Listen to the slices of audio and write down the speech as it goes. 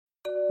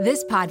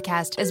This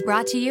podcast is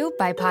brought to you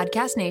by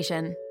Podcast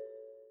Nation.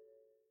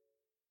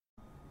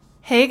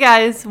 Hey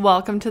guys,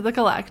 welcome to The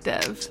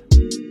Collective.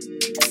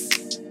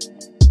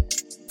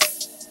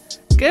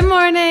 Good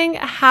morning.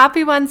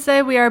 Happy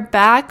Wednesday. We are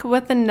back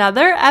with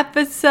another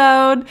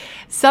episode.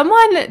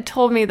 Someone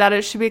told me that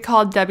it should be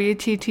called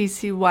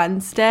WTTC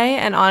Wednesday,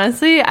 and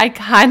honestly, I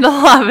kind of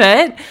love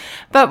it.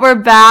 But we're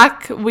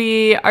back.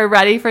 We are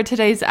ready for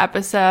today's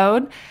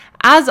episode.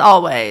 As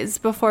always,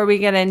 before we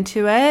get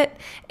into it,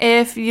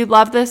 if you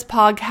love this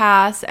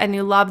podcast and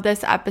you love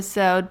this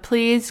episode,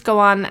 please go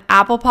on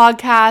Apple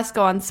Podcasts,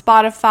 go on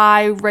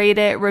Spotify, rate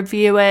it,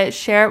 review it,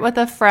 share it with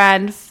a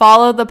friend,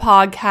 follow the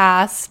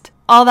podcast,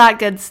 all that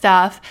good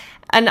stuff.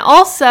 And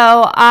also,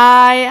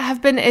 I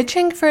have been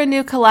itching for a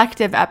new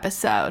collective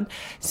episode.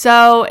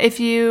 So if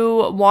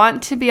you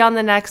want to be on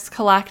the next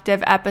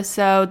collective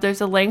episode, there's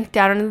a link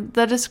down in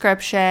the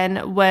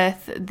description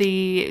with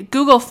the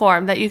Google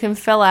form that you can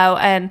fill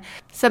out and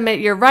submit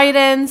your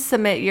write-ins,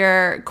 submit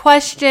your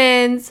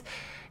questions,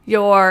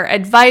 your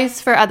advice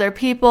for other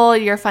people,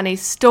 your funny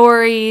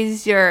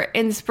stories, your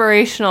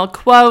inspirational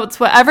quotes,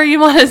 whatever you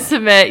want to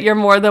submit, you're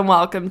more than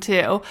welcome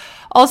to.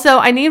 Also,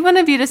 I need one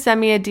of you to send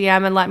me a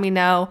DM and let me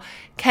know,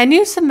 can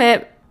you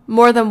submit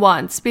more than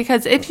once?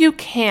 Because if you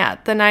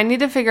can't, then I need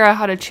to figure out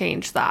how to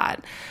change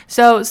that.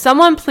 So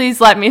someone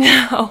please let me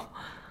know.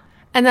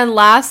 And then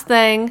last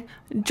thing,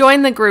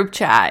 join the group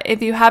chat.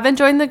 If you haven't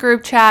joined the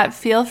group chat,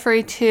 feel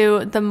free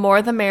to. The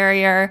more the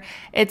merrier.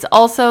 It's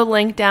also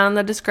linked down in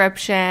the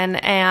description,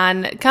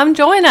 and come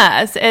join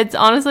us. It's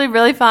honestly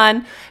really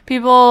fun.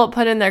 People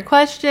put in their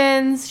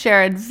questions,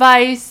 share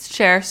advice,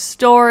 share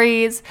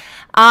stories.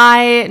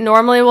 I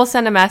normally will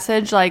send a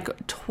message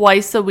like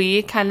twice a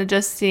week, kind of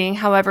just seeing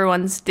how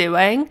everyone's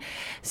doing.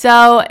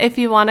 So if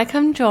you want to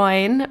come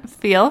join,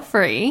 feel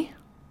free.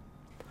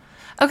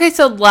 Okay,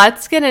 so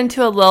let's get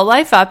into a little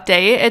life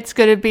update. It's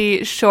going to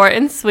be short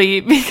and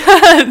sweet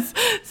because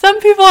some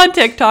people on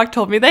TikTok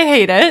told me they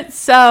hate it.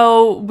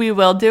 So we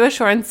will do a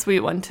short and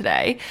sweet one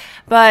today.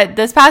 But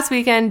this past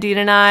weekend, Dean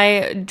and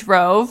I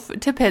drove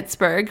to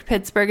Pittsburgh.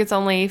 Pittsburgh is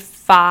only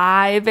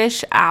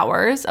 5-ish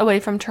hours away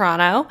from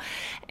Toronto.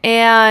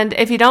 And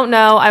if you don't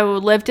know, I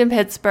lived in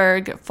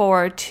Pittsburgh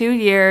for 2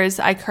 years.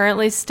 I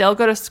currently still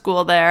go to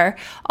school there.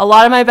 A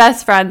lot of my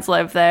best friends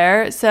live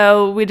there.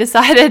 So we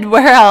decided,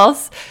 where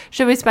else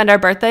should we spend our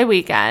birthday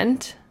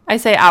weekend? I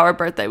say our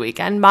birthday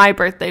weekend, my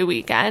birthday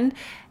weekend,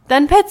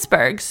 then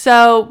Pittsburgh.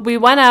 So we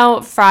went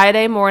out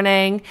Friday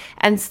morning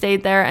and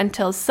stayed there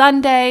until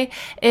Sunday.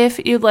 If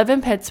you live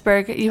in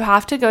Pittsburgh, you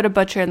have to go to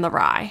Butcher and the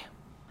Rye.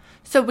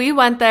 So we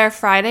went there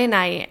Friday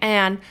night,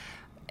 and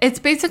it's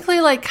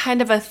basically like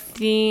kind of a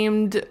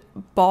themed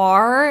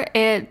bar.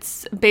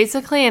 It's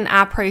basically an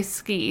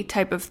après-ski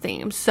type of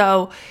theme.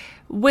 So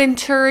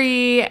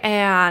wintry,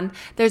 and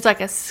there's like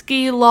a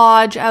ski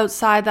lodge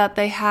outside that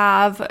they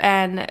have.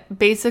 And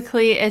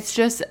basically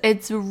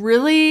it's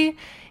really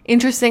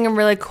interesting and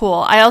really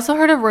cool. I also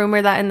heard a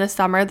rumor that in the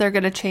summer they're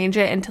going to change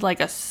it into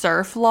like a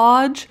surf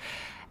lodge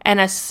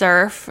and a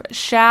surf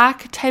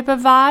shack type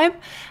of vibe.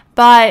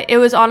 But it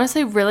was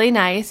honestly really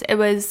nice. It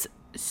was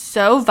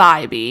so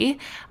vibey.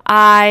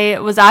 I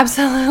was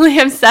absolutely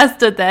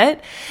obsessed with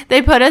it.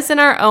 They put us in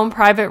our own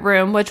private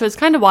room, which was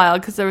kind of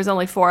wild because there was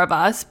only 4 of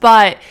us,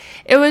 but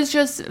it was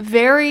just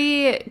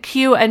very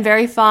cute and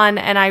very fun,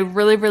 and I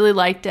really, really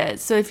liked it.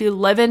 So if you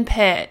live in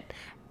Pitt,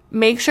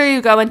 make sure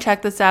you go and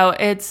check this out.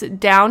 It's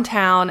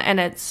downtown, and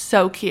it's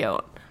so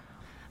cute.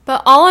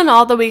 But all in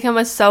all, the weekend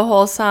was so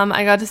wholesome.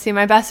 I got to see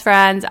my best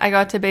friends. I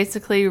got to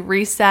basically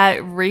reset,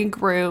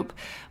 regroup.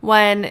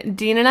 When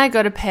Dean and I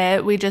go to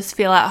Pitt, we just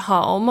feel at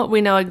home. We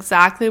know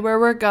exactly where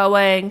we're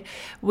going.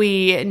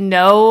 We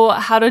know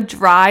how to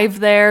drive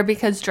there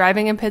because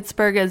driving in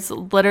Pittsburgh is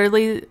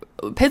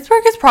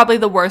probably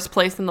the worst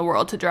place in the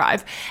world to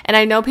drive. And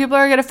I know people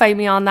are going to fight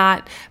me on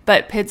that,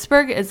 but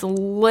Pittsburgh is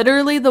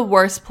literally the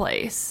worst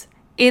place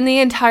in the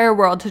entire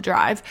world to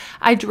drive.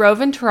 I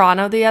drove in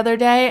Toronto the other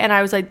day and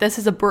I was like, this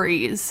is a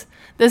breeze.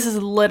 This is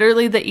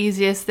literally the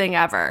easiest thing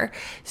ever.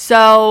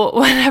 So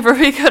whenever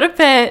we go to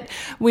Pitt,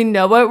 we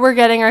know what we're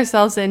getting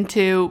ourselves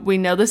into. We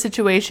know the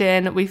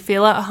situation. We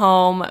feel at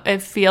home.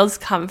 It feels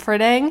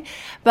comforting.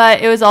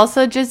 But it was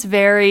also just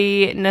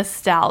very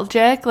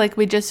nostalgic. Like,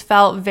 we just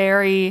felt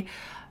very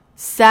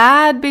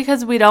sad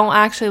because we don't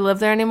actually live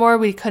there anymore.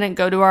 We couldn't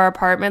go to our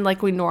apartment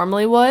like we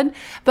normally would.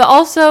 But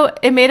also,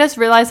 it made us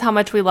realize how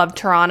much we love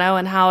Toronto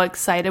and how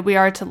excited we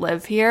are to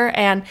live here.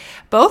 And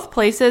both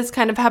places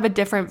kind of have a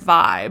different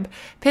vibe.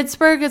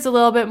 Pittsburgh is a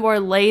little bit more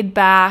laid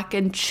back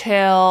and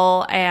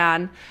chill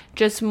and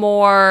just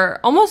more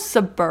almost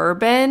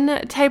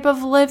suburban type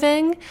of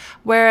living.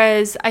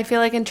 Whereas I feel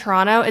like in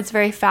Toronto, it's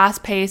very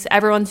fast paced.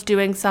 Everyone's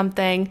doing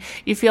something.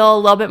 You feel a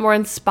little bit more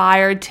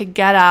inspired to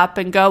get up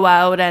and go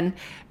out and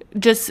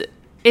just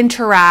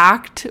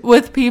interact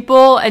with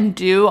people and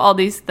do all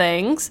these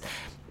things.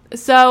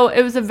 So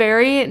it was a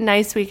very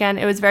nice weekend.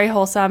 It was very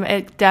wholesome.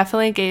 It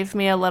definitely gave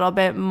me a little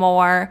bit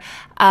more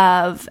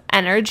of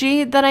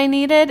energy that I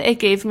needed. It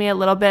gave me a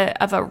little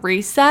bit of a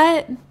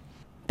reset.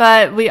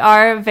 but we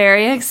are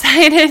very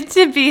excited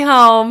to be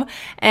home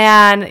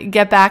and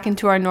get back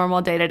into our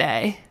normal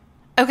day-to-day.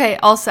 Okay,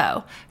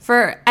 also,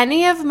 for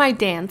any of my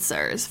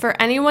dancers, for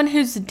anyone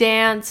who's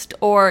danced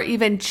or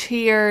even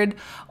cheered,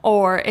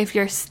 or if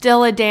you're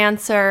still a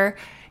dancer,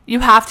 you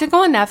have to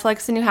go on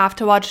Netflix and you have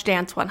to watch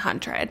Dance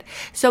 100.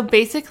 So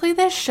basically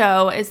this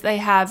show is they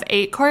have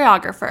 8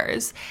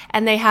 choreographers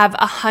and they have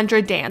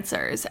 100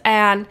 dancers,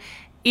 and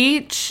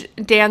each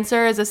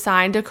dancer is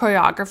assigned a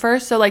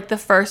choreographer. So like the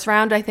first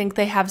round, I think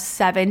they have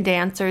 7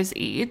 dancers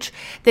each.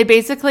 They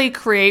basically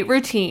create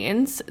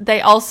routines.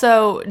 They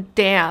also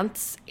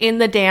dance in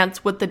the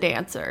dance with the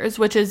dancers,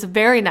 which is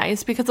very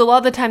nice because a lot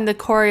of the time the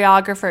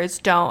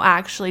choreographers don't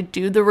actually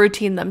do the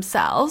routine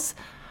themselves.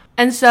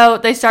 And so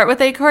they start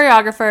with 8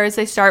 choreographers,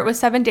 they start with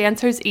 7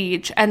 dancers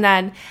each, and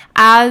then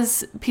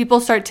as people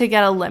start to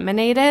get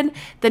eliminated,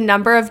 the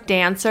number of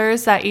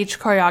dancers that each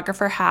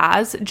choreographer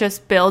has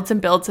just builds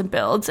and builds and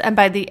builds, and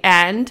by the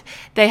end,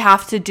 they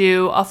have to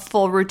do a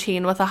full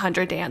routine with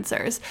 100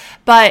 dancers.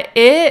 But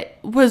it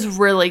was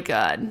really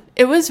good.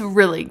 It was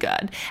really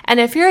good. And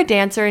if you're a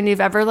dancer and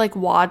you've ever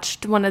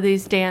watched one of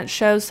these dance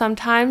shows,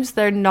 sometimes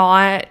they're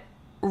not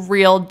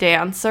real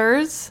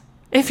dancers.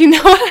 If you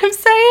know what I'm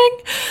saying,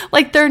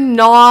 they're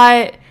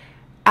not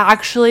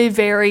actually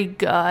very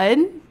good.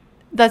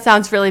 That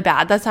sounds really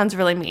bad. That sounds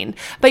really mean.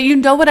 But you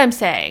know what I'm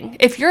saying.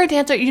 If you're a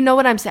dancer, you know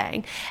what I'm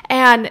saying.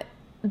 And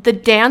the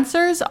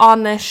dancers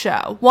on this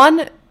show,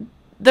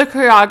 the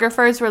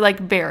choreographers were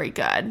very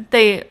good.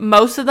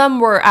 Most of them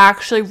were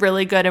actually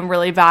really good and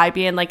really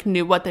vibey and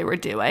knew what they were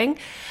doing.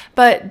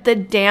 But the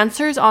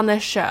dancers on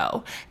this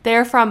show,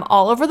 they're from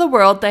all over the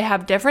world. They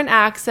have different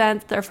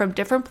accents. They're from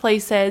different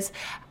places.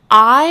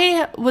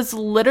 I was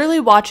literally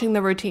watching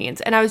the routines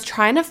and I was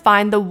trying to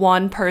find the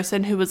one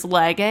person who was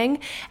lagging,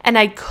 and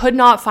I could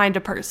not find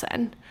a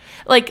person.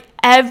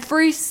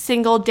 Every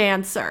single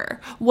dancer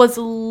was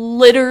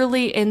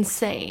literally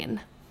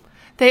insane.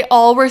 They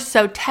all were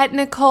so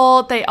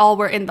technical. They all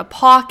were in the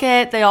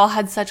pocket. They all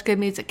had such good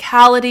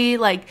musicality.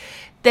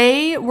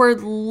 They were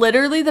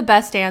literally the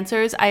best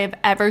dancers I have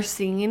ever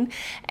seen.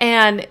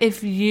 And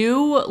if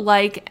you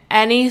like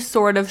any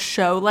sort of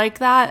show like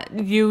that,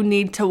 you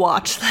need to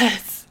watch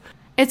this.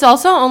 It's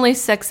also only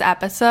 6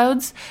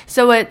 episodes,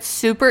 so it's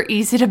super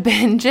easy to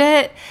binge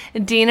it.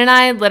 Dean and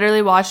I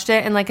literally watched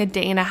it in a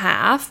day and a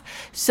half.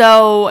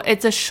 So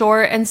it's a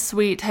short and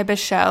sweet type of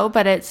show,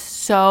 but it's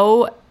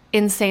so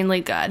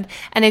insanely good.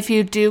 And if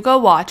you do go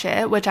watch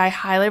it, which I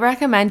highly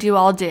recommend you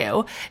all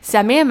do,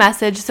 send me a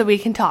message so we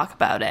can talk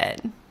about it.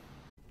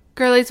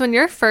 Girlies, when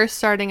you're first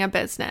starting a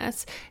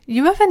business,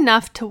 you have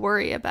enough to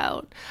worry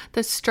about.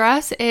 The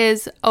stress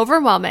is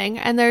overwhelming,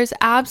 and there's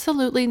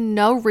absolutely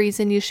no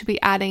reason you should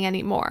be adding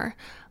any more.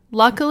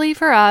 Luckily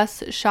for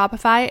us,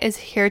 Shopify is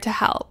here to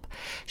help.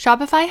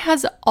 Shopify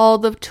has all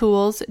the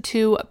tools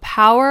to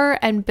power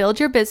and build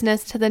your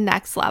business to the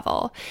next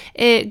level.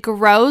 It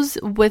grows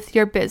with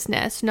your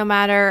business, no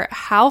matter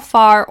how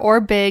far or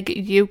big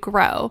you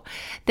grow.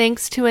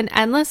 Thanks to an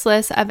endless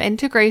list of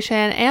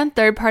integration and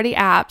third-party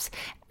apps,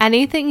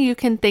 anything you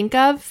can think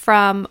of,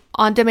 from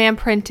on-demand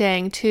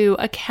printing to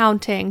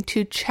accounting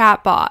to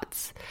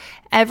chatbots,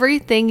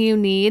 everything you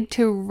need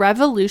to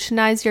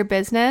revolutionize your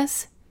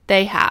business,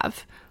 they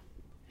have.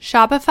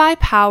 Shopify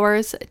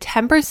powers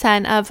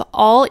 10% of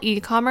all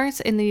e-commerce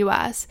in the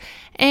US,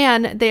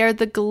 and they are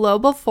the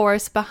global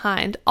force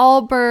behind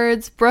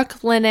Allbirds,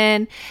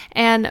 Brooklinen,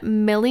 and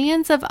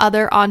millions of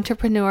other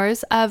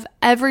entrepreneurs of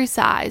every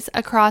size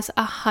across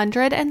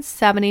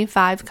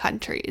 175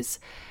 countries.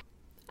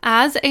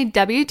 As a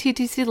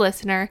WTTC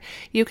listener,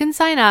 you can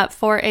sign up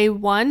for a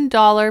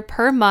 $1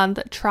 per month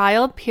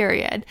trial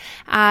period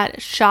at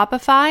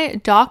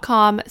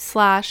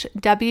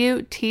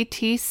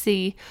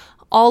shopify.com/WTTC,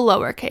 all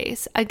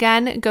lowercase.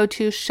 Again, go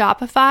to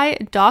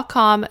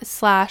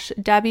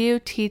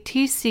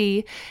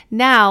shopify.com/WTTC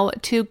now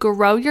to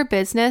grow your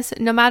business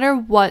no matter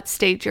what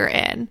stage you're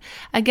in.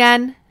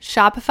 Again,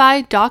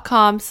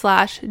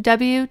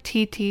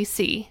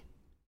 shopify.com/WTTC.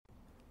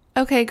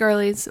 Okay,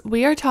 girlies,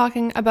 we are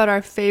talking about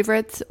our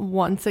favorites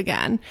once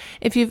again.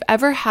 If you've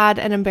ever had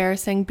an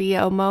embarrassing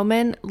BO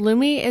moment,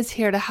 Lumi is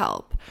here to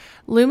help.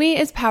 Lumi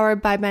is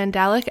powered by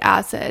mandelic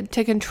acid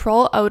to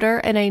control odor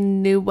in a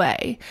new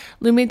way.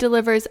 Lumi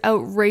delivers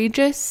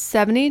outrageous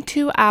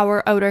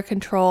 72-hour odor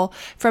control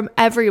from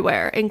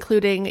everywhere,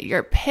 including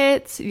your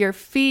pits, your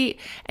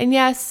feet, and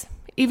yes,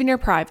 even your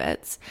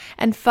privates.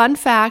 And fun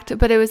fact,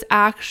 but it was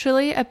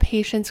actually a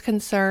patient's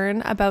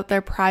concern about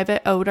their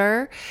private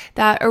odor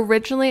that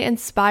originally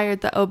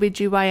inspired the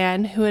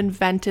OBGYN who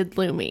invented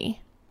Lumi.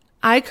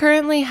 I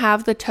currently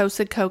have the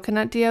toasted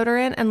coconut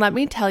deodorant, and let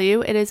me tell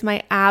you, it is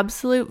my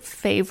absolute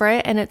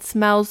favorite and it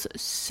smells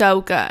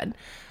so good.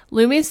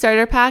 Lumi's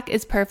starter pack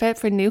is perfect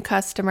for new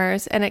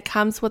customers, and it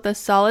comes with a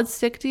solid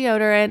stick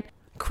deodorant,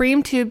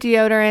 cream tube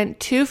deodorant,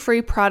 2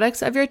 free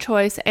products of your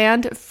choice,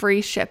 and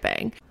free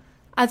shipping.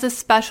 As a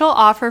special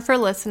offer for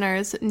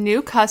listeners,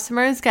 new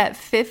customers get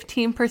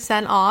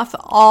 15% off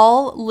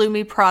all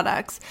Lumi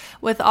products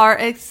with our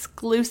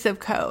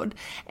exclusive code.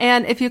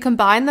 And if you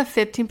combine the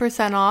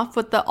 15% off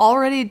with the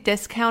already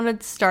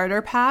discounted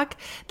starter pack,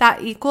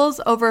 that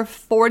equals over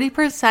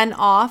 40%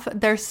 off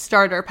their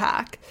starter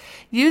pack.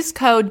 Use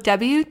code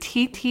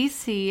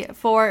WTTC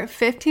for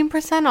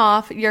 15%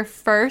 off your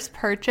first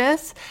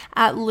purchase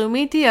at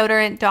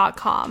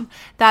lumedeodorant.com.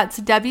 That's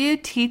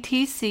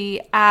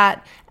WTTC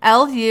at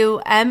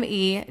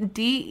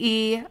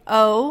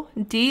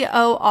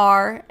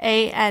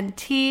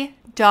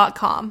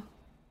LUMEDEODORANT.com.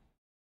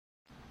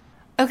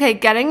 Okay,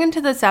 getting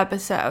into this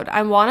episode,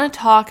 I want to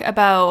talk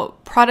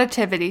about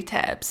productivity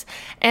tips.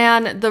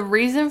 And the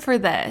reason for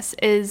this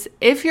is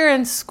if you're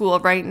in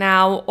school right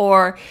now,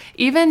 or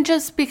even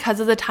just because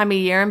of the time of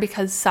year and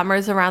because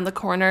summer's around the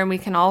corner and we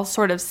can all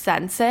sort of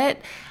sense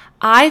it,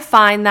 I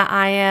find that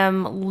I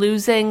am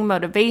losing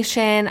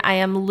motivation. I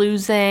am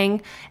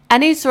losing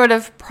any sort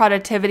of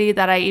productivity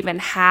that I even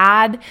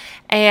had.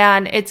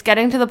 And it's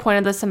getting to the point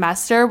of the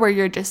semester where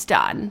you're just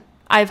done.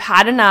 I've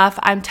had enough.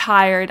 I'm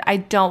tired. I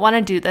don't want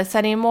to do this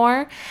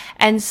anymore.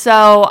 And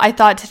so I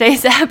thought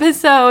today's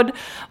episode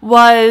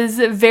was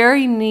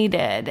very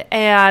needed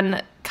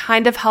and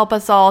kind of help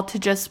us all to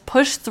just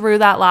push through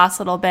that last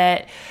little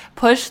bit,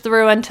 push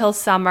through until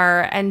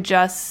summer and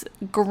just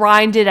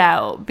grind it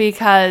out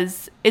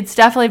because it's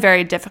definitely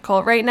very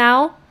difficult right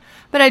now.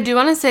 But I do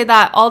want to say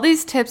that all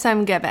these tips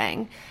I'm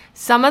giving,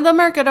 some of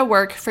them are going to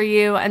work for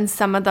you and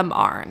some of them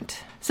aren't.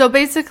 So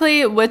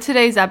basically, with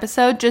today's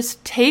episode,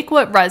 just take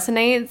what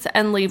resonates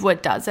and leave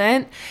what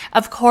doesn't.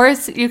 Of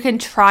course, you can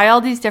try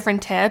all these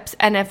different tips,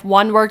 and if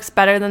one works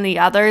better than the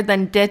other,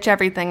 then ditch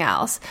everything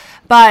else.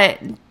 But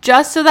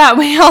just so that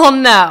we all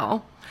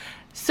know,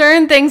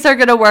 certain things are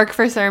going to work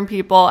for certain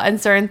people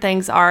and certain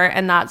things aren't,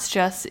 and that's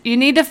just, you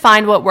need to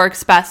find what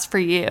works best for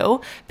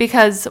you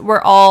because we're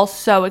all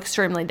so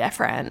extremely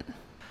different.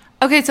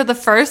 Okay, so the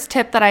first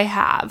tip that I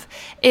have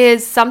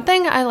is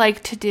something I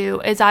like to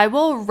do is I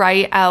will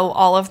write out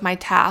all of my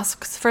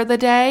tasks for the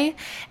day.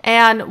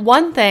 And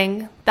one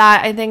thing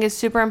that I think is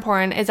super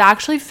important is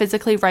actually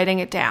physically writing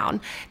it down.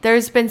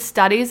 There's been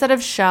studies that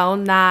have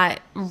shown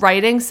that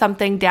writing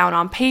something down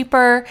on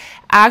paper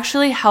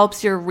actually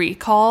helps your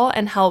recall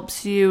and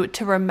helps you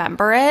to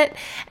remember it.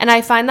 And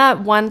I find that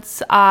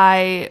once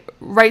I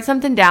write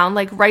something down,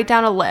 like write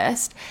down a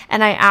list,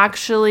 and I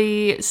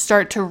actually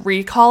start to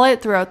recall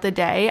it throughout the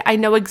day, I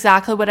know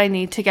exactly what I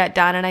need to get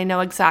done and I know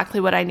exactly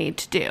what I need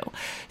to do.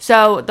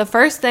 So the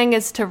first thing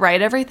is to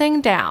write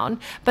everything down,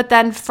 but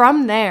then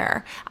from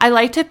there, I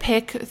like to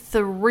pick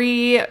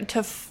 3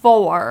 to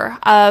 4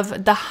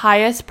 of the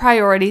highest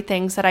priority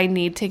things that I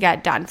need to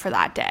get done for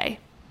that day.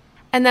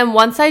 And then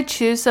once I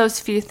choose those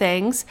few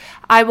things,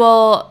 I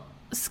will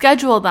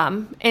schedule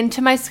them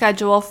into my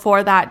schedule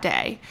for that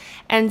day.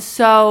 And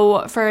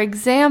so, for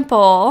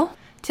example,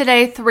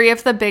 today, 3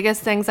 of the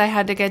biggest things I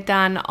had to get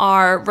done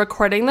are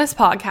recording this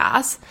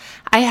podcast.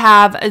 I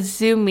have a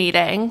Zoom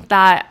meeting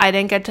that I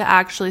didn't get to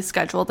actually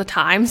schedule the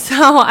time.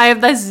 So I have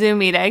this Zoom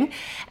meeting.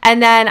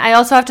 And then I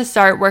also have to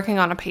start working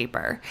on a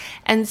paper.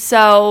 And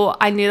so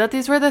I knew that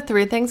these were the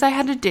 3 things I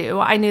had to do.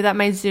 I knew that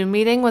my Zoom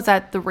meeting was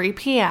at 3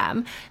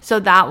 p.m. So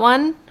that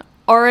one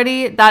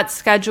already, that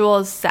schedule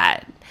is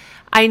set.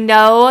 I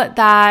know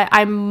that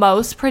I'm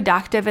most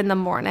productive in the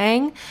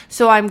morning,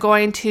 so I'm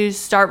going to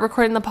start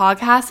recording the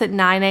podcast at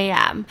 9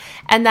 a.m.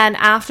 And then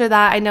after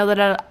that, I know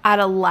that at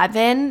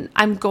 11,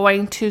 I'm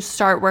going to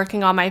start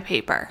working on my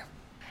paper.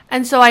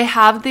 And so I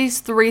have these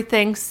 3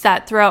 things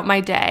set throughout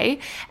my day.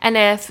 And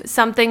if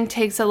something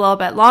takes a little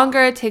bit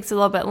longer, it takes a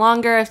little bit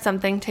longer. If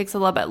something takes a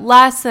little bit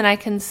less, then I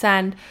can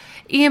send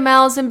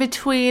emails in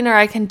between, or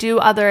I can do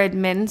other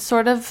admin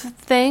sort of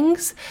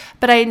things.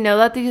 But I know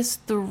that these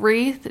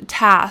 3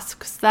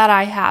 tasks that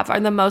I have are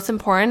the most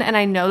important, and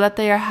I know that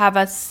they have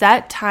a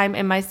set time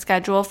in my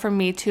schedule for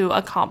me to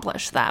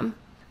accomplish them.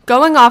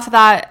 Going off of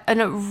that,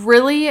 a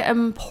really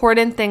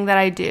important thing that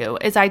I do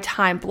is I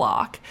time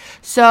block.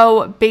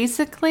 So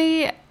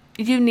basically,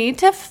 you need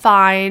to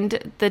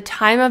find the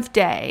time of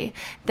day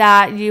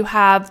that you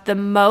have the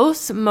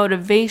most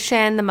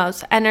motivation, the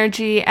most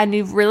energy, and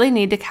you really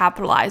need to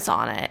capitalize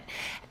on it.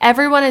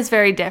 Everyone is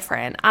very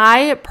different.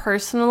 I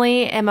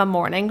personally am a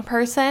morning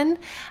person.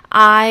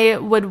 I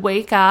would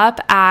wake up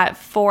at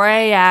 4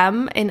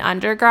 a.m. in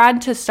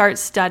undergrad to start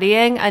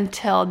studying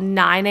until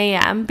 9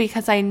 a.m.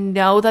 because I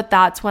know that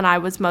that's when I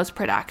was most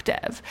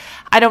productive.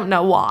 I don't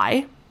know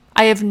why.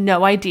 I have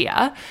no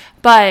idea,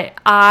 but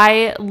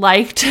I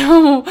like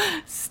to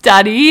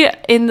study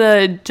in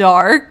the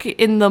dark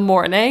in the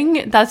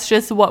morning. That's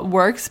just what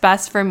works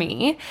best for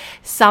me.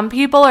 Some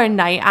people are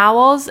night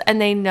owls, and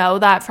they know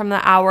that from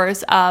the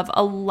hours of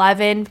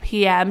 11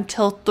 p.m.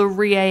 till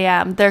 3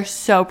 a.m., they're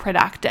so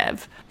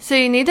productive. So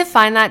you need to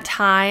find that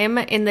time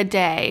in the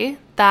day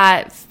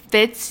that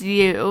fits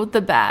you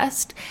the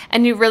best,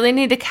 and you really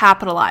need to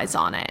capitalize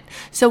on it.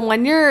 So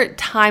when you're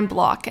time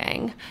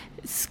blocking,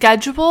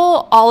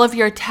 schedule all of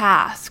your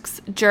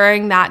tasks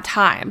during that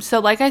time. So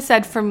like I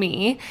said, for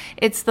me,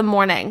 it's the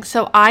morning.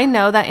 So I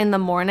know that in the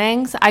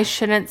mornings, I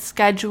shouldn't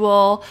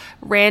schedule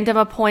random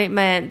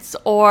appointments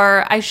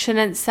or I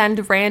shouldn't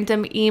send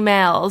random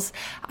emails.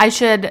 I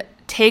should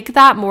take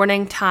that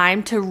morning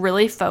time to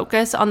really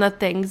focus on the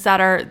things that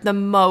are the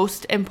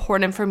most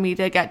important for me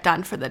to get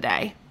done for the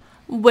day.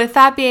 With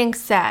that being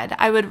said,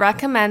 I would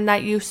recommend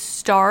that you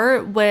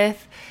start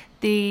with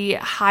the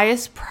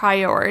highest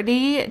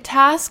priority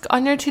task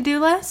on your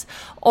to-do list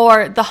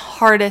or the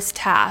hardest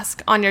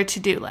task on your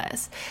to-do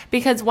list.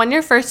 Because when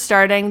you're first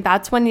starting,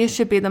 that's when you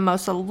should be the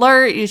most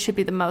alert, you should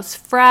be the most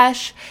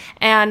fresh.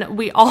 And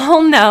we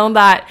all know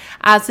that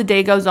as the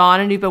day goes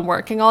on and you've been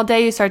working all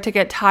day, you start to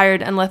get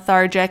tired and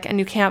lethargic and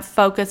you can't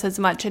focus as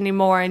much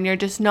anymore and you're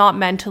just not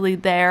mentally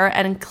there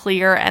and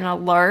clear and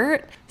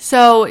alert.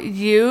 So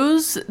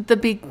use the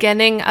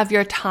beginning of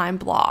your time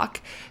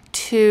block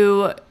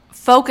to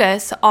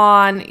focus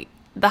on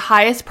the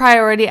highest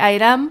priority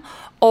item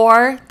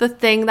or the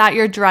thing that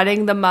you're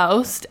dreading the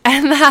most,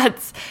 and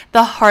that's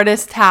the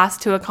hardest task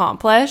to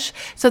accomplish,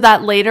 so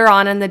that later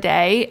on in the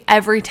day,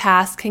 every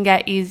task can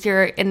get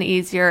easier and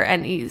easier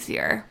and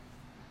easier.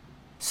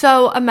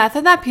 So a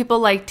method that people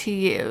like to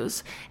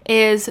use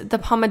is the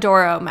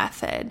Pomodoro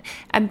method.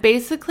 And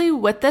basically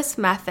with this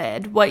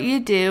method, what you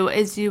do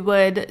is you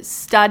would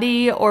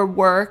study or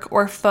work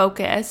or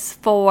focus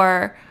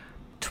for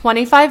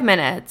 25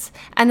 minutes,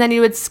 and then you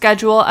would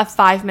schedule a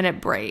 5-minute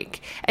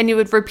break, and you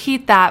would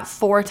repeat that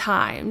 4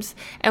 times.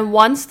 And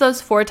once those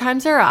 4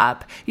 times are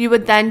up, you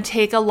would then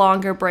take a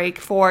longer break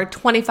for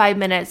 25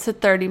 minutes to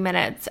 30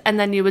 minutes, and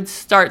then you would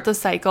start the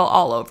cycle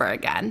all over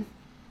again.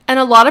 And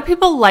a lot of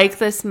people like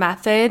this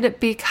method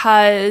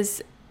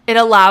because it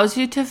allows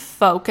you to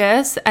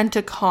focus and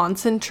to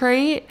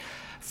concentrate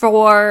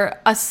for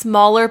a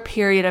smaller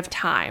period of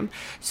time.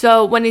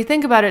 So when you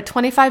think about it,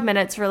 25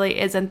 minutes really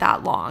isn't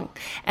that long.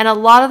 And a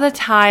lot of the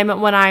time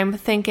when I'm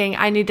thinking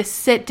I need to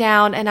sit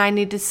down and I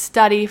need to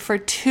study for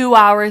 2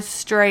 hours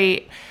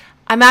straight,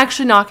 I'm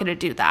actually not going to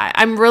do that.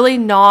 I'm really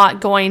not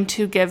going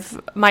to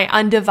give my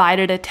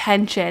undivided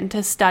attention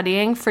to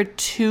studying for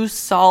 2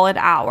 solid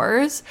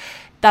hours.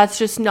 That's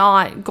just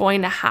not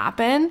going to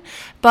happen.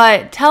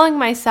 But telling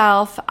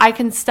myself I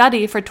can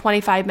study for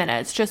 25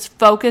 minutes, just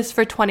focus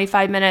for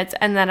 25 minutes,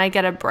 and then I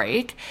get a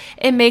break,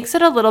 it makes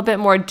it a little bit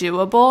more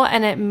doable,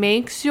 and it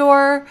makes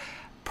your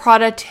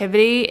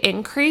productivity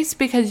increase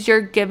because you're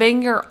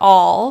giving your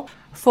all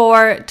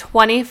for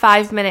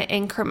 25-minute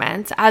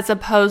increments as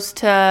opposed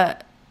to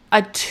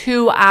a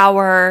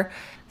 2-hour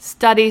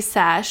study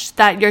sesh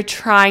that you're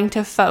trying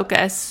to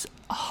focus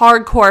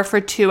hardcore for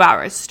 2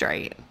 hours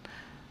straight.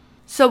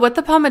 So with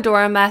the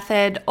Pomodoro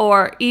method,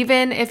 or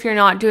even if you're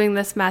not doing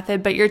this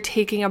method, but you're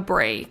taking a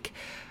break,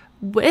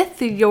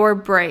 with your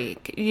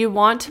break, you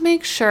want to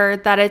make sure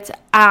that it's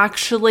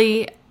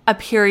actually a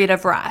period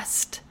of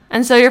rest.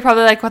 And so you're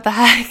probably like, what the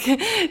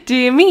heck do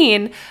you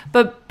mean?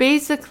 But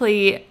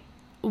basically,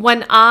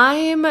 when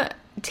I'm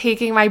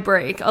taking my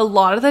break, a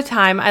lot of the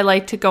time I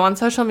like to go on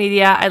social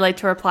media, I like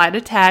to reply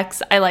to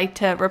texts, I like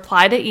to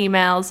reply to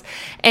emails,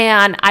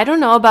 and I don't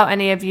know about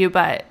any of you,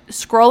 but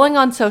scrolling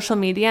on social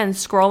media and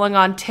scrolling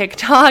on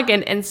TikTok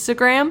and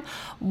Instagram,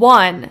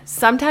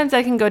 sometimes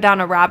I can go down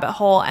a rabbit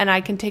hole and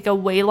I can take a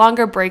way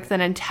longer break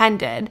than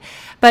intended,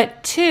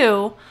 but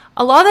 2,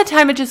 a lot of the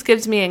time it just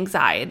gives me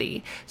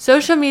anxiety.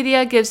 Social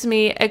media gives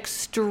me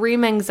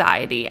extreme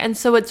anxiety, and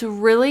so it's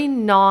really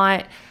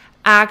not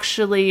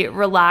actually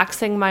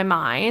relaxing my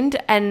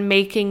mind and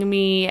making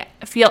me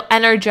feel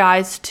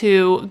energized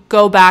to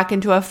go back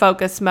into a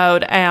focus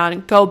mode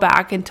and go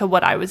back into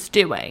what I was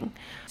doing.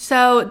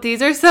 So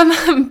these are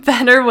some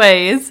better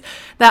ways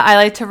that I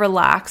like to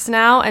relax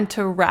now and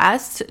to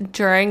rest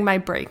during my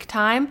break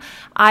time.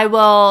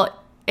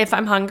 If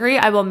I'm hungry,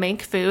 I will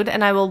make food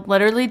and I will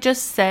literally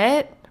just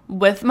sit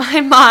with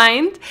my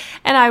mind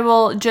and I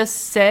will just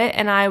sit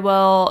and I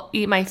will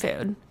eat my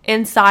food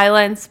in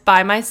silence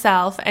by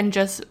myself and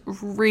just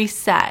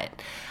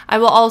reset. I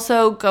will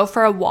also go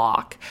for a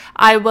walk.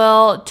 I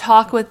will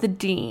talk with the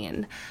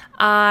dean.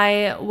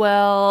 I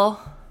will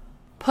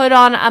put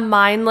on a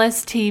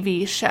mindless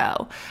TV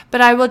show. But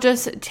I will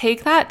just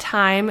take that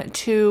time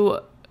to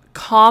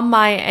calm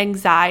my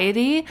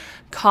anxiety,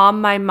 calm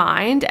my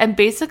mind, and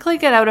basically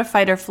get out of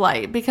fight or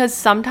flight. Because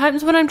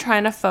sometimes when I'm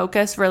trying to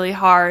focus really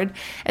hard,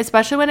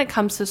 especially when it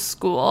comes to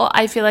school,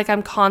 I feel like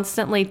I'm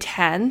constantly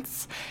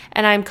tense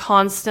and I'm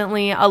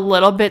constantly a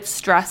little bit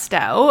stressed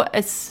out,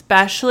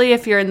 especially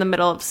if you're in the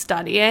middle of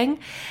studying.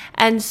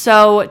 And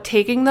so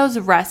taking those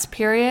rest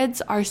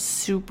periods are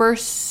super,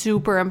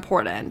 super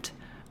important.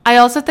 I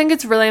also think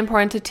it's really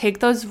important to take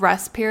those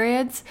rest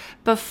periods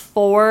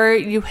before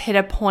you hit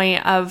a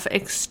point of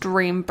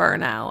extreme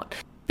burnout.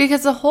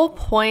 Because the whole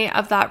point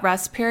of that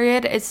rest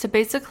period is to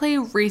basically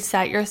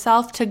reset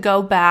yourself to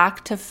go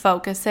back to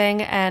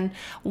focusing and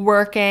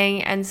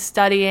working and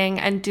studying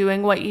and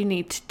doing what you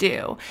need to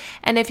do.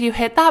 And if you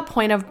hit that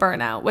point of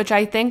burnout, which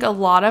I think a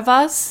lot of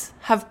us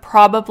have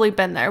probably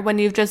been there, when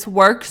you've just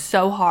worked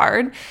so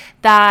hard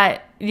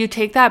that you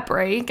take that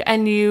break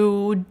and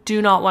you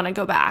do not want to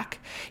go back.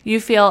 You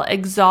feel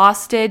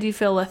exhausted, you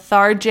feel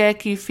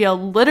lethargic, you feel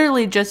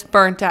literally just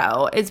burnt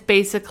out. It's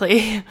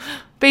basically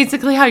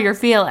how you're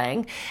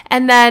feeling.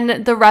 And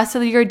then the rest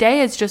of your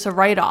day is just a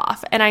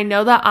write-off. And I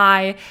know that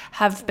I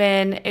have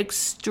been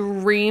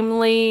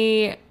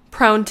extremely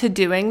prone to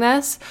doing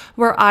this,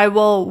 where I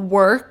will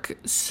work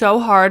so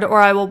hard, or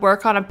I will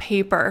work on a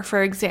paper,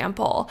 for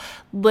example,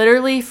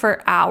 literally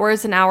for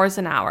hours and hours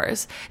and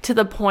hours, to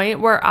the point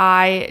where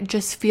I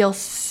just feel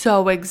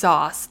so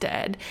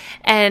exhausted.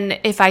 And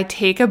if I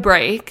take a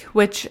break,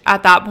 which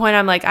at that point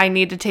I'm like, I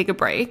need to take a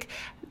break,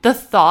 the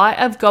thought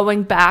of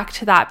going back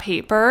to that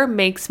paper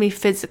makes me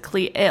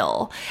physically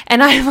ill.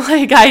 And I'm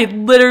like, I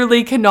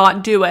literally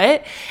cannot do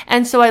it.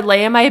 And so I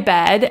lay in my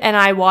bed and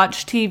I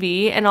watch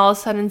TV, and all of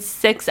a sudden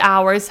 6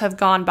 hours have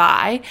gone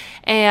by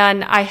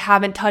and I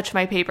haven't touched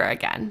my paper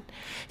again.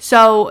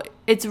 So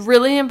it's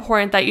really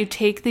important that you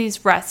take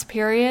these rest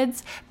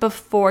periods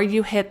before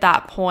you hit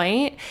that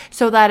point,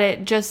 so that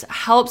it just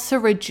helps to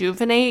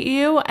rejuvenate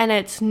you and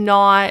it's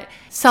not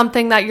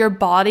something that your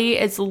body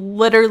is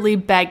literally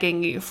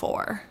begging you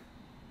for.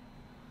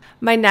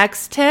 My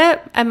next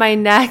tip and my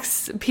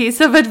next piece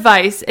of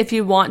advice, if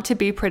you want to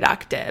be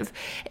productive,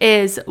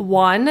 is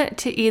 1,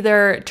 to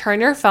either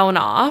turn your phone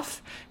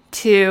off,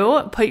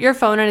 2, put your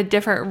phone in a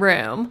different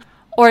room,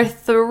 or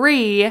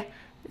 3,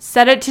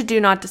 set it to do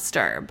not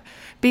disturb.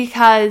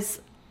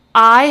 Because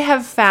I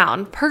have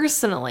found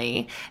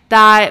personally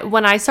that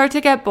when I start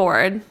to get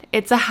bored,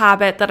 it's a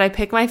habit that I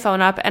pick my phone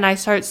up and I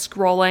start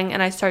scrolling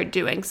and I start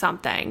doing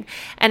something.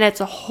 And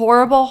it's a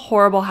horrible,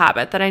 horrible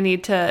habit that I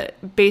need to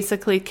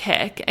basically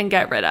kick and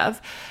get rid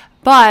of.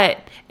 But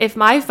if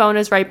my phone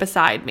is right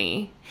beside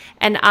me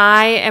and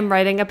I am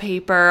writing a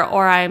paper,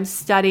 or I'm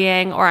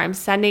studying, or I'm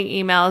sending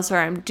emails, or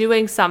I'm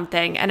doing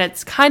something, and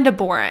it's kind of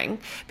boring,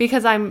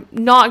 because I'm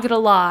not gonna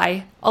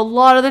lie, a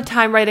lot of the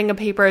time writing a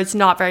paper is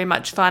not very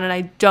much fun and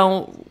I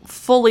don't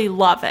fully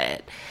love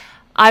it.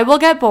 I will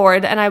get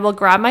bored and I will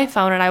grab my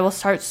phone and I will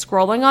start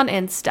scrolling on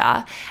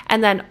Insta,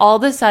 and then all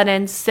of a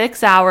sudden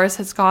 6 hours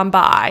has gone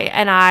by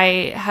and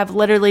I have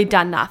literally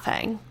done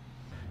nothing.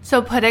 So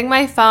putting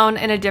my phone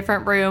in a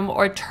different room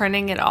or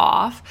turning it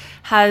off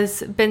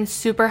has been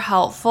super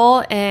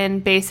helpful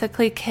in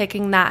basically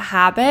kicking that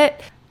habit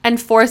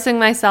and forcing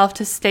myself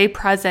to stay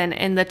present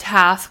in the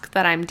task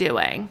that I'm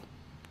doing.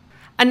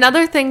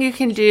 Another thing you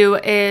can do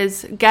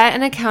is get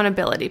an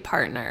accountability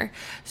partner.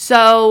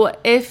 So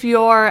if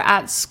you're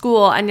at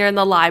school and you're in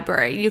the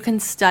library, you can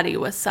study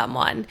with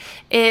someone.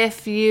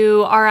 If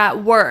you are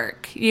at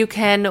work, you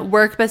can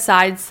work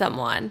beside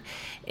someone.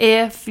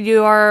 If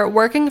you're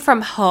working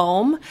from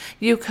home,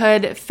 you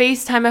could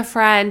FaceTime a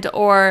friend,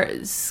 or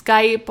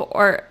Skype.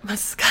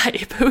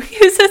 Who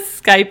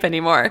uses Skype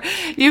anymore?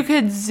 You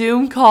could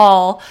Zoom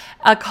call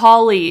a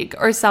colleague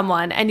or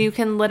someone, and you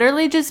can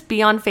literally just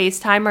be on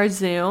FaceTime or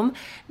Zoom,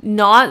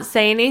 not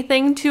say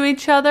anything to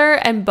each other,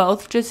 and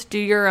both just do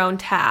your own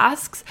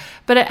tasks.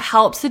 But it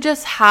helps to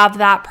just have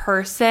that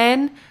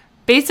person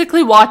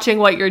basically watching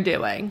what you're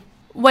doing.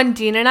 When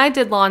Dean and I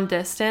did long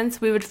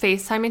distance, we would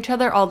FaceTime each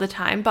other all the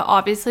time, but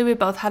obviously we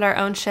both had our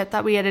own shit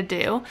that we had to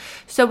do.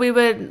 So we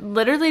would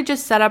literally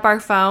just set up our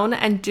phone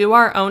and do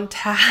our own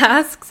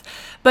tasks,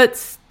 but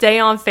stay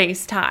on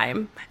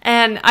FaceTime.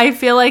 And I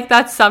feel like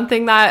that's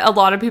something that a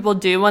lot of people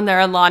do when they're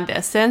in long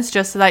distance,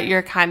 just so that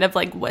you're kind of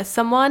like with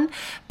someone.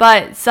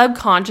 But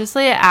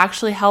subconsciously, it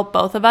actually helped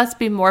both of us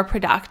be more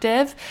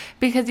productive,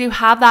 because you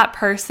have that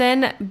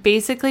person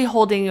basically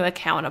holding you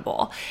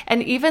accountable.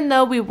 And even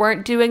though we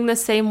weren't doing the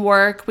same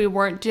work, we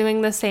weren't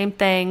doing the same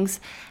things,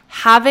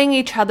 having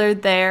each other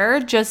there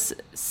just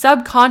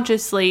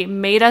subconsciously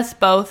made us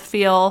both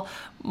feel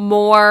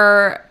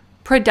more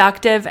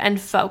productive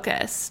and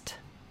focused.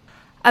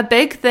 A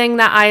big thing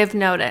that I have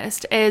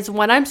noticed is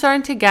when I'm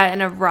starting to get in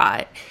a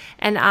rut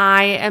and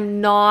I am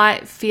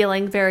not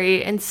feeling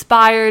very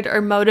inspired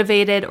or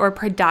motivated or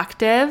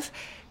productive,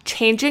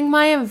 changing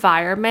my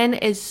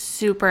environment is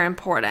super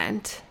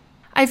important.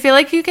 I feel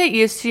like you get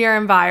used to your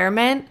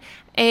environment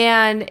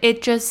and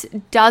it just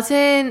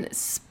doesn't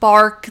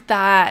spark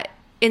that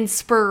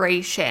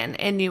inspiration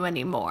in you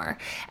anymore.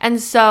 And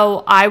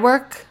so I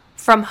work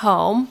from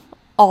home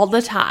all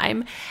the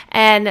time.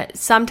 And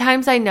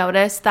sometimes I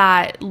notice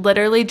that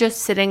literally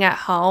just sitting at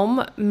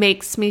home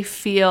makes me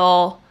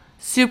feel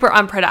super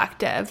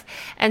unproductive.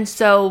 And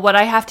so what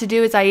I have to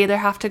do is I either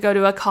have to go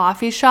to a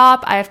coffee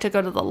shop, I have to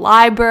go to the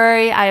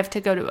library, I have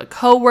to go to a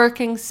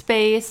co-working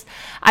space.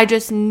 I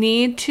just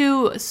need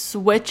to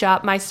switch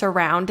up my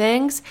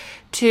surroundings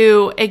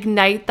to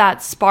ignite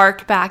that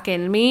spark back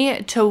in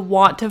me to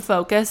want to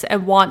focus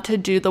and want to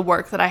do the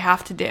work that I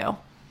have to do.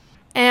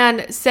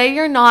 And say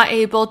you're not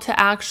able to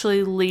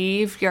actually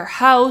leave your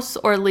house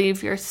or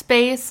leave your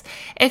space,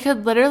 it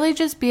could literally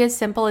just be as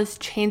simple as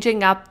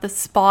changing up the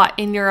spot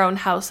in your own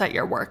house that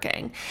you're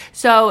working.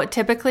 So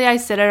typically I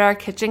sit at our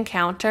kitchen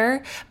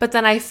counter, but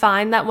then I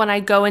find that when I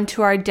go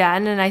into our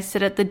den and I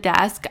sit at the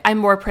desk, I'm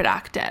more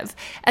productive.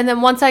 And then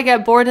once I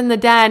get bored in the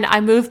den,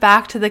 I move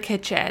back to the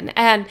kitchen.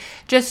 And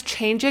just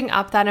changing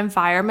up that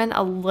environment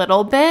a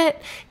little bit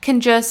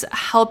can just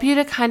help you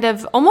to kind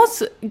of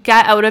almost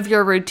get out of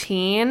your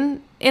routine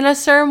in a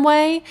certain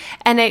way,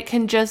 and it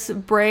can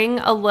just bring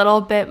a little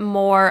bit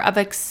more of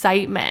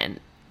excitement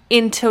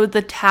into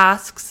the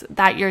tasks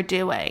that you're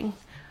doing.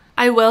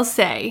 I will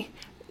say,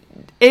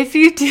 if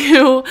you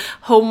do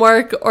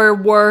homework or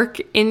work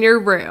in your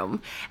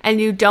room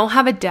and you don't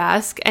have a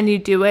desk and you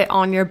do it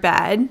on your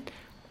bed,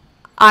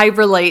 I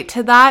relate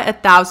to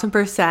that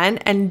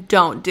 1,000%, and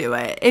don't do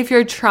it. If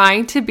you're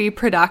trying to be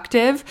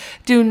productive,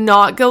 do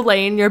not go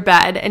lay in your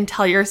bed and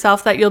tell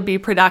yourself that you'll be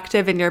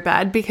productive in your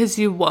bed, because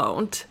you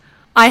won't.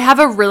 I have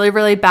a really,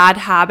 really bad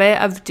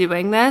habit of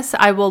doing this.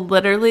 I will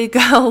literally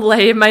go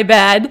lay in my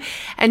bed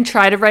and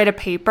try to write a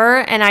paper,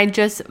 and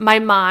my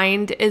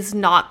mind is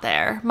not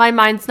there. My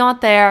mind's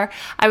not there.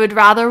 I would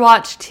rather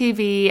watch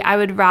TV. I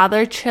would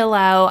rather chill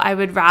out. I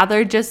would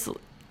rather just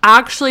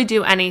actually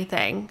do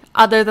anything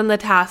other than the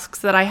tasks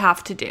that I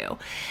have to do.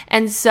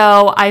 And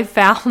so I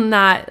found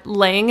that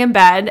laying in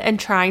bed and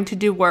trying to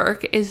do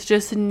work is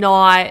just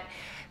not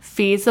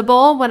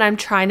feasible when I'm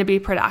trying to be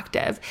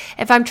productive.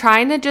 If I'm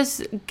trying to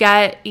just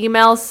get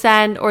emails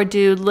sent or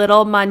do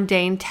little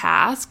mundane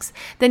tasks,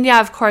 then yeah,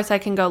 of course I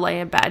can go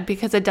lay in bed,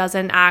 because it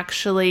doesn't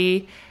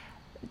actually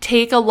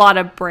take a lot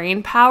of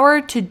brain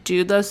power to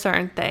do those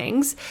certain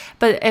things.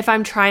 But if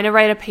I'm trying to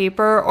write a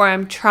paper, or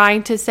I'm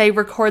trying to say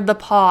record the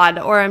pod,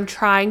 or I'm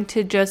trying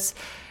to just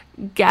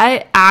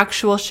get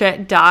actual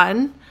shit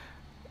done,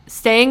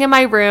 staying in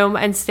my room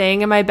and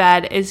staying in my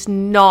bed is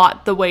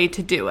not the way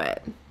to do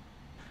it.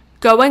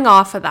 Going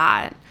off of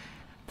that,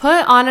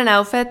 put on an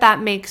outfit that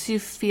makes you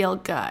feel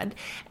good.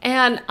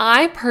 And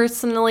I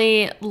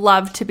personally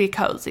love to be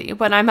cozy.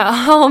 When I'm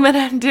at home and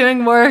I'm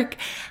doing work,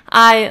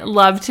 I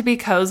love to be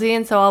cozy,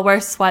 and so I'll wear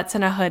sweats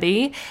and a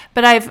hoodie.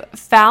 But I've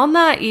found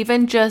that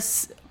even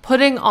just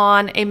putting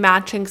on a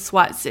matching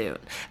sweatsuit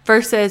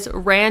versus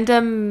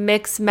random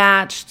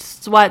mix-matched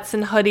sweats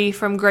and hoodie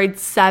from grade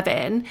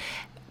 7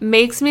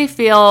 makes me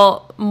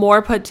feel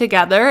more put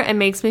together and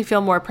makes me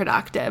feel more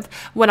productive.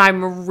 When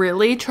I'm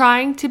really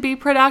trying to be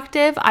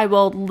productive, I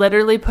will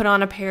literally put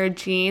on a pair of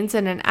jeans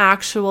and an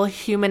actual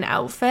human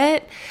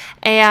outfit,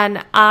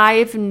 and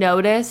I've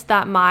noticed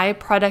that my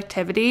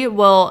productivity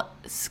will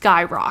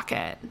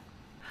skyrocket.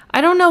 I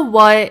don't know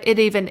what it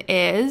even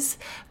is,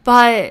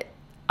 but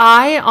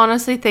I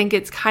honestly think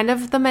it's kind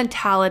of the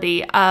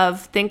mentality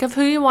of think of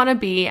who you want to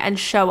be and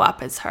show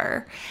up as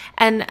her.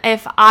 And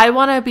if I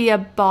want to be a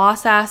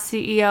boss-ass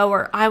CEO,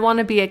 or I want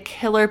to be a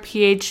killer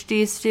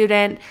PhD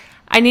student,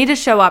 I need to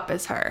show up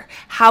as her.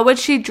 How would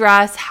she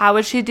dress? How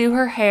would she do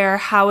her hair?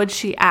 How would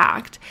she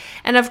act?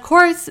 And of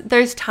course,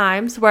 there's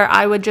times where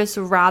I would just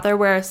rather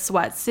wear a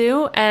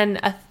sweatsuit, and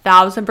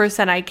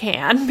 1,000% I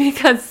can,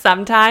 because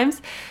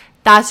sometimes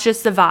that's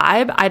just the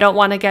vibe. I don't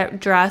want to get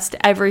dressed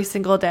every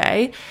single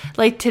day.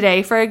 Like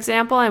today, for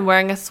example, I'm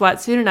wearing a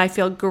sweatsuit and I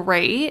feel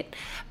great.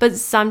 But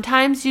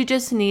sometimes you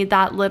just need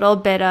that little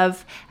bit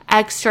of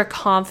extra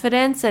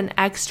confidence and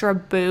extra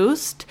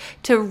boost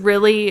to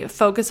really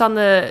focus on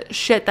the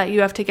shit that you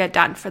have to get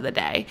done for the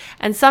day.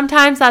 And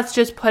sometimes that's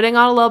just putting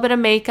on a little bit of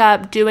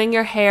makeup, doing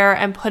your hair,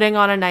 and putting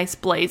on a nice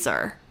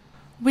blazer.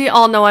 We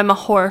all know I'm a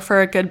whore for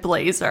a good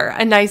blazer.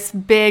 A nice,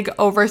 big,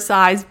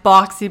 oversized,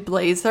 boxy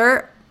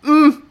blazer.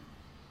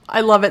 I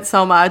love it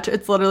so much.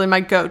 It's literally my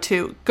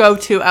go-to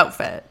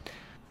outfit.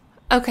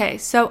 Okay,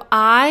 so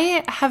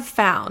I have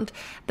found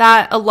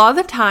that a lot of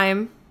the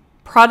time,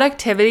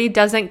 productivity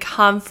doesn't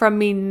come from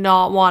me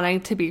not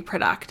wanting to be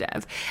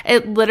productive.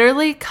 It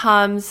literally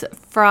comes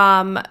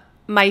from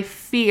my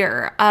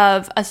fear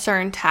of a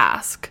certain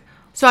task.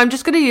 So I'm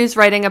just going to use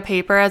writing a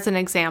paper as an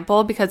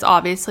example, because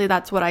obviously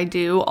that's what I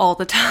do all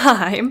the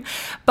time.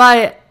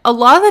 But a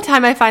lot of the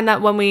time I find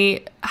that when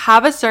we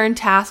have a certain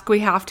task we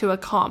have to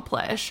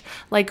accomplish,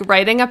 like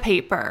writing a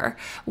paper,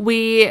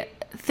 we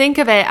think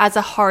of it as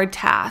a hard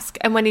task.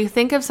 And when you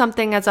think of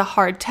something as a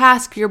hard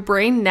task, your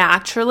brain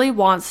naturally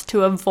wants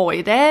to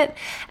avoid it.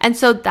 And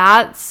so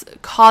that's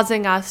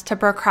causing us to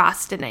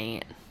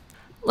procrastinate.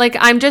 Like,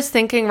 I'm just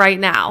thinking right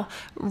now,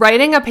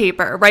 writing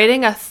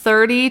a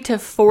 30 to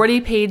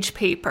 40 page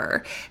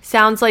paper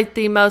sounds like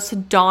the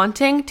most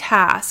daunting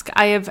task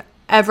I have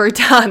ever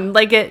done.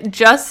 Like, it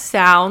just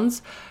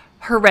sounds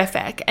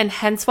horrific, and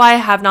hence why I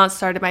have not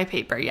started my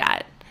paper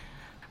yet.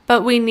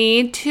 But we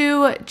need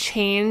to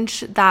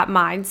change that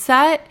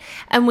mindset,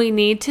 and we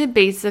need to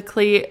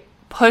basically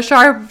push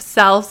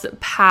ourselves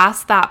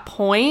past that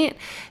point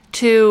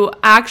to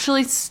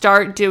actually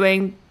start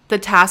doing the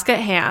task at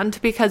hand,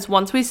 because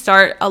once we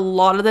start, a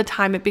lot of the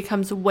time it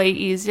becomes way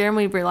easier and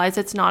we realize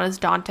it's not as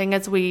daunting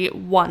as we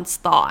once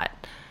thought.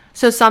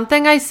 So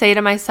something I say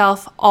to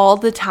myself all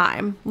the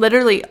time,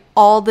 literally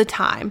all the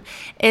time,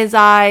 is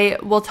I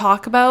will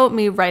talk about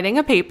me writing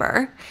a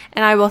paper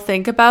and I will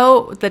think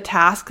about the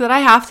task that I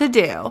have to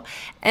do.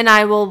 And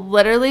I will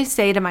literally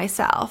say to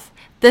myself,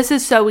 this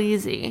is so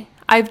easy.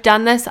 I've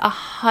done this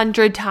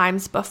 100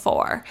 times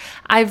before.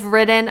 I've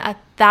written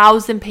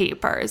 1,000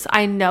 papers.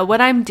 I know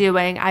what I'm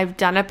doing. I've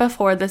done it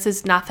before. This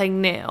is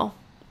nothing new.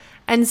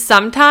 And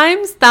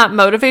sometimes that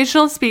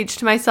motivational speech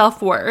to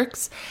myself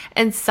works,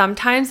 and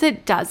sometimes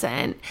it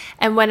doesn't.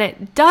 And when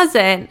it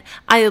doesn't,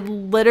 I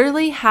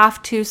literally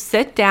have to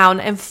sit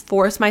down and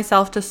force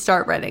myself to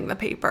start writing the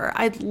paper.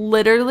 I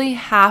literally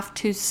have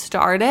to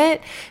start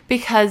it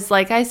because,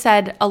 like I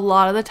said, a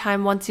lot of the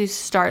time once you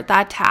start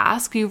that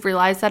task, you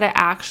realize that it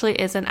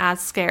actually isn't as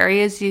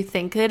scary as you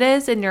think it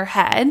is in your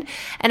head.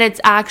 And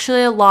it's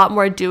actually a lot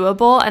more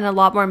doable and a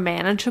lot more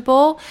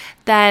manageable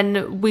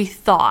than we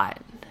thought.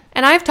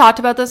 And I've talked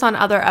about this on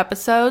other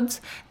episodes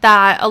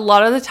that a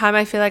lot of the time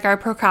I feel like our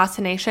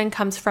procrastination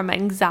comes from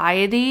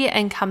anxiety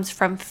and comes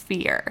from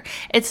fear.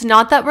 It's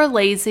not that we're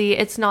lazy.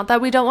 It's not that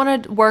we don't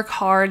want to work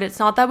hard. It's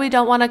not that we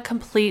don't want to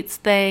complete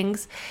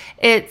things.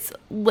 It's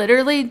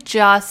literally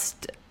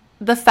just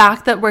the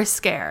fact that we're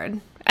scared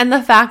and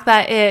the fact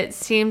that it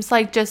seems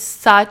like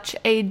just such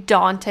a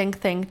daunting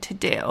thing to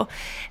do.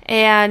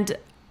 And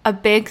a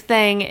big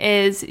thing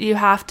is you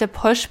have to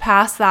push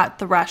past that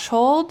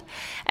threshold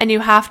and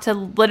you have to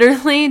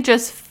literally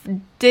just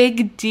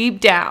dig deep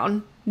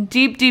down,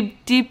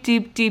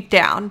 deep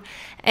down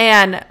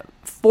and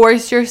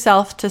force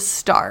yourself to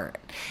start.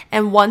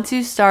 And once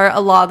you start,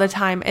 a lot of the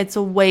time, it's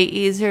way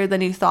easier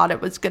than you thought it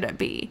was going to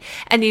be.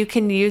 And you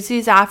can use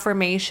these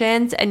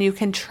affirmations and you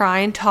can try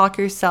and talk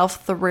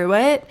yourself through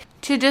it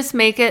to just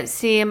make it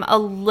seem a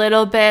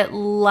little bit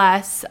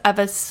less of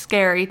a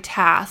scary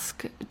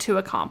task to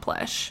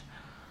accomplish.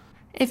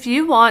 If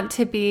you want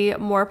to be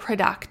more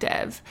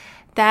productive,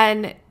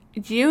 then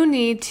you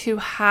need to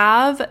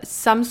have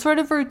some sort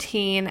of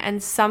routine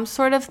and some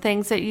sort of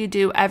things that you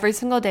do every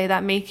single day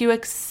that make you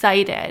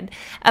excited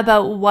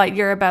about what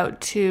you're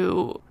about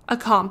to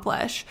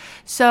accomplish.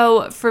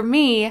 So for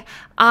me,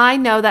 I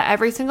know that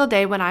every single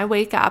day when I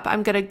wake up,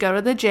 I'm going to go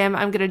to the gym,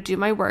 I'm going to do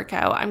my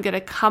workout, I'm going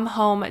to come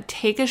home,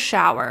 take a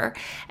shower,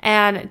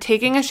 and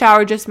taking a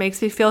shower just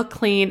makes me feel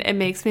clean. It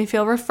makes me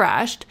feel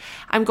refreshed.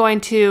 I'm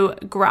going to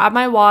grab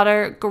my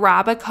water,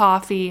 grab a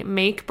coffee,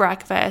 make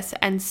breakfast,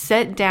 and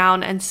sit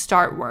down and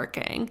start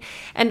working.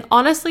 And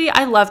honestly,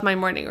 I love my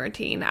morning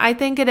routine. I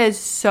think it is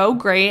so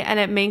great and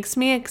it makes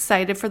me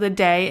excited for the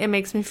day. It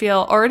makes me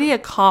feel already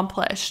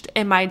accomplished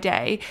in my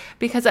day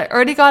because I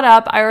already got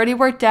up, I already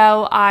worked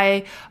out,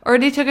 I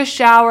already took a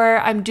shower,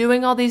 I'm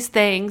doing all these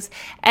things,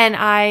 and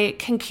I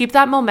can keep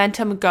that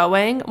momentum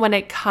going when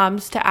it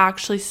comes to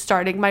actually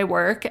starting my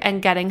work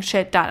and getting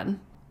shit done.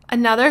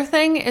 Another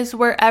thing is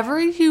wherever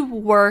you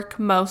work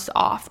most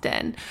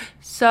often.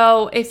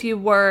 So if you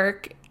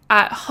work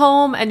at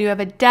home and you have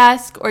a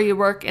desk or you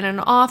work in an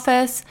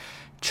office,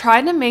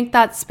 try to make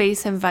that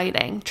space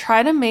inviting.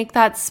 Try to make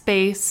that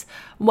space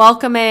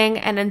welcoming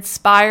and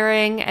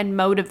inspiring and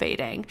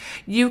motivating.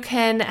 You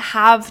can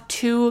have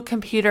 2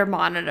 computer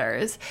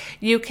monitors.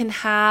 You can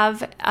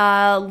have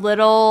a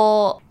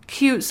little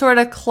cute sort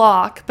of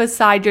clock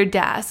beside your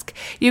desk.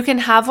 You can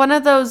have one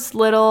of those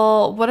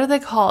little, what are they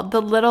called?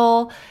 The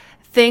little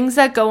things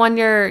that go on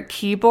your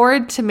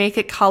keyboard to make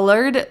it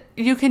colored.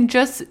 You can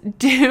just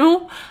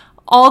do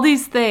all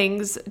these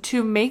things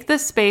to make the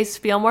space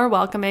feel more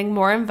welcoming,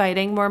 more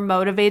inviting, more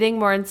motivating,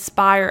 more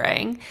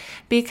inspiring,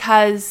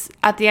 because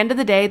at the end of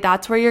the day,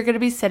 that's where you're going to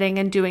be sitting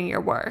and doing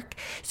your work.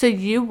 So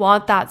you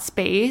want that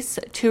space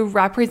to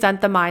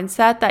represent the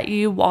mindset that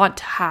you want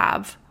to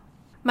have.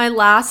 My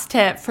last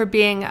tip for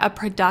being a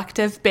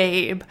productive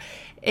babe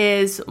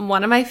is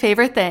one of my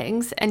favorite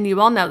things, and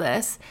you all know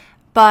this,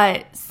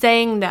 but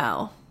saying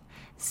no.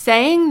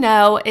 Saying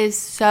no is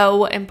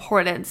so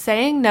important.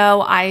 Saying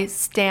no, I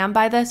stand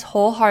by this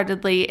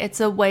wholeheartedly. It's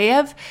a way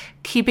of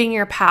keeping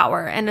your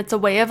power, and it's a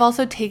way of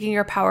also taking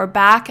your power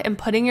back and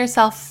putting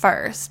yourself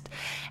first.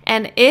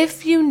 And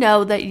if you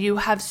know that you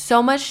have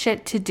so much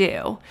shit to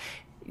do,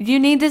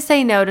 you need to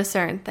say no to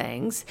certain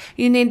things.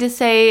 You need to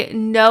say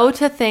no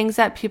to things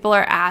that people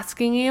are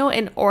asking you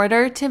in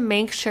order to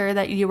make sure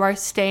that you are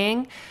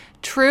staying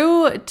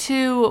true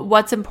to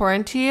what's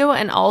important to you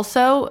and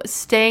also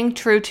staying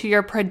true to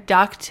your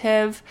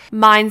productive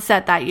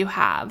mindset that you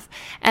have.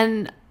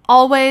 And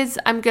always,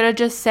 I'm going to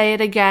just say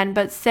it again,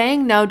 but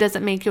saying no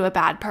doesn't make you a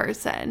bad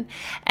person.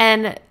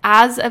 And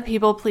as a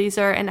people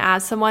pleaser and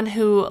as someone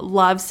who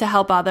loves to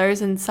help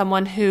others and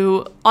someone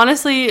who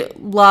honestly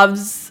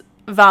loves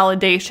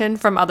validation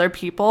from other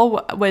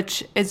people,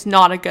 which is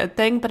not a good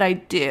thing, but I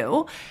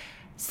do.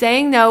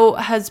 Saying no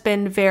has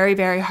been very,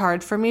 very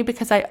hard for me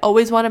because I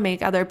always want to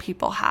make other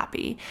people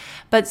happy.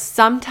 But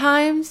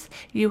sometimes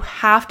you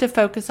have to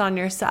focus on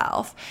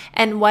yourself.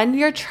 And when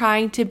you're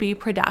trying to be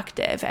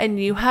productive and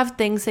you have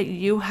things that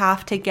you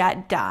have to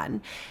get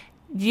done,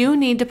 you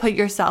need to put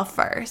yourself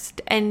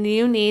first. And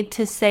you need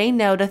to say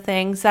no to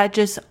things that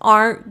just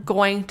aren't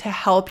going to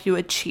help you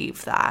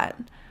achieve that.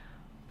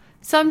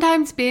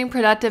 Sometimes being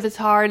productive is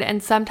hard,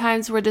 and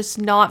sometimes we're just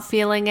not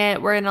feeling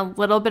it. We're in a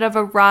little bit of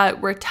a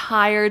rut. We're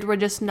tired. We're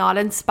just not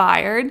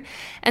inspired.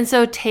 And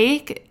so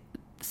take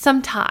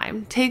some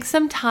time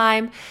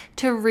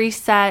to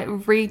reset,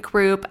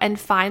 regroup, and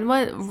find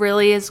what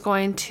really is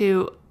going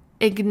to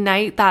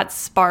ignite that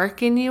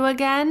spark in you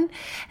again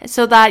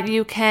so that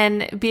you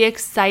can be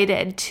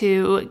excited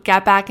to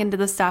get back into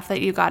the stuff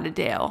that you got to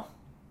do.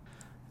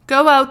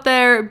 Go out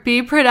there,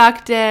 be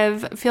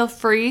productive. Feel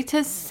free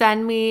to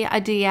send me a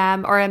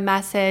DM or a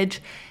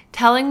message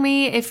telling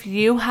me if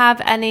you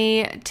have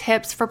any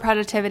tips for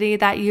productivity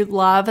that you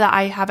love that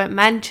I haven't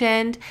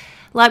mentioned.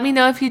 Let me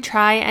know if you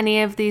try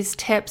any of these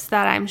tips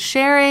that I'm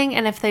sharing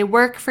and if they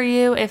work for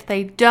you, if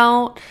they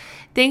don't.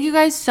 Thank you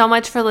guys so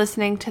much for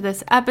listening to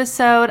this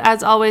episode.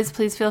 As always,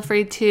 please feel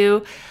free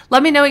to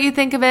let me know what you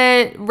think of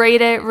it,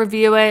 rate it,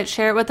 review it,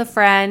 share it with a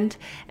friend,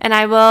 and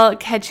I will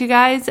catch you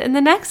guys in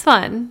the next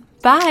one.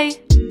 Bye.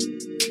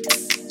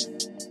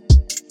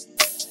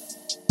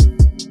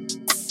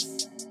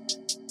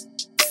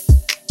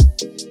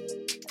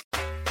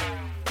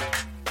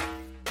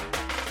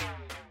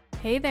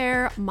 Hey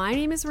there, my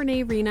name is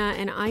Renee Rena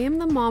and I am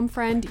the mom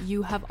friend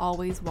you have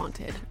always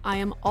wanted. I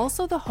am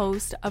also the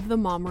host of the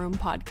Mom Room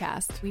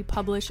podcast. We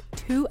publish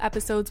 2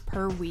 episodes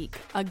per week,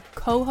 a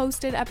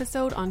co-hosted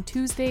episode on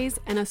Tuesdays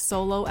and a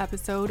solo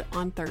episode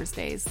on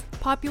Thursdays.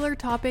 Popular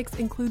topics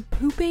include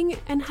pooping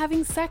and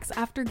having sex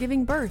after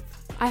giving birth.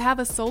 I have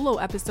a solo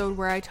episode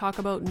where I talk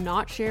about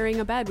not sharing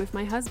a bed with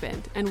my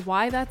husband and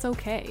why that's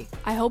okay.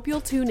 I hope you'll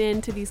tune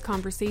in to these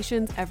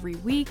conversations every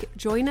week.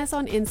 Join us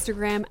on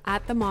Instagram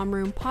at the Mom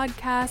Room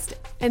Podcast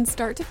and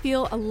start to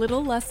feel a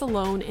little less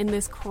alone in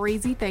this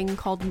crazy thing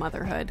called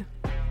motherhood.